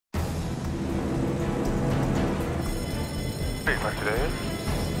back today.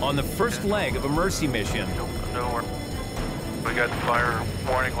 On the first leg of a mercy mission, we got fire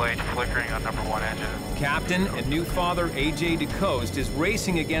warning light flickering on #1 engine. Captain and new father A.J. DeCoste is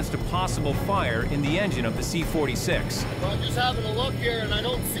racing against a possible fire in the engine of the C-46. Well, I'm just having a look here, and I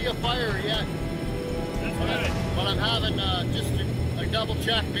don't see a fire yet. But I'm having just a double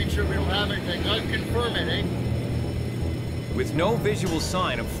check, make sure we don't have anything. Unconfirm it, eh? With no visual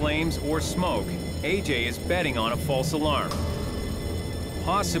sign of flames or smoke, A.J. is betting on a false alarm.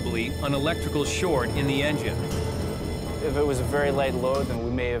 Possibly an electrical short in the engine. If it was a very light load, then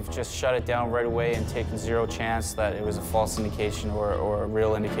we may have just shut it down right away and taken zero chance that it was a false indication or a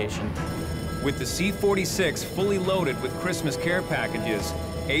real indication. With the C-46 fully loaded with Christmas care packages,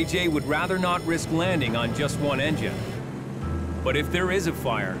 A.J. would rather not risk landing on just one engine. But if there is a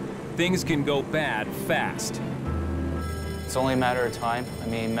fire, things can go bad fast. It's only a matter of time. I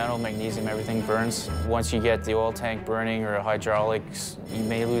mean, metal, magnesium, everything burns. Once you get the oil tank burning or hydraulics, you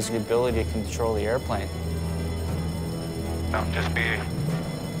may lose the ability to control the airplane. Just be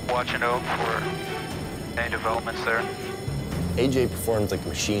watching out for any developments there. AJ performs like a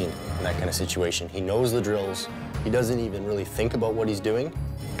machine in that kind of situation. He knows the drills. He doesn't even really think about what he's doing.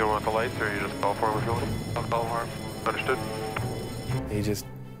 You want the lights, or you just call for it with you? I'll call for it. Understood. He just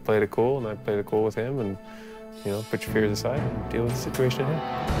played it cool, and I played it cool with him, and, you know, put your fears aside and deal with the situation at hand.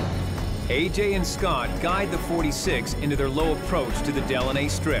 A.J. and Scott guide the 46 into their low approach to the Delaney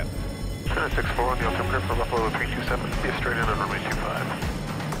Strip. Center 6-4 on the altimeter for Buffalo 327. Be straight in at runway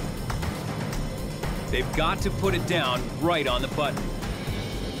 25. They've got to put it down right on the button.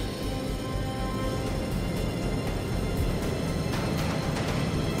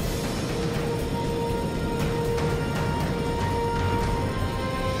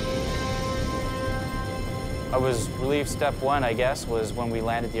 I was relieved. Step one, I guess, was when we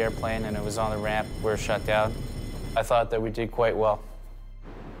landed the airplane and it was on the ramp. We were shut down. I thought that we did quite well.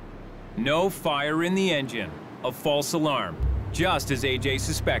 No fire in the engine. A false alarm, just as A.J.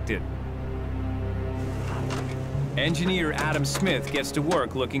 suspected. Engineer Adam Smith gets to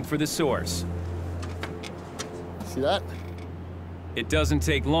work looking for the source. See that? It doesn't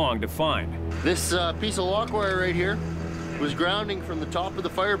take long to find. This piece of lock wire right here was grounding from the top of the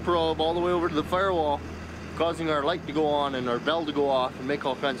fire probe all the way over to the firewall, causing our light to go on and our bell to go off and make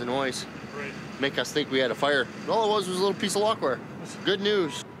all kinds of noise. Right. Make us think we had a fire. All it was a little piece of lock wire. Good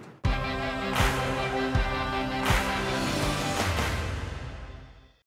news.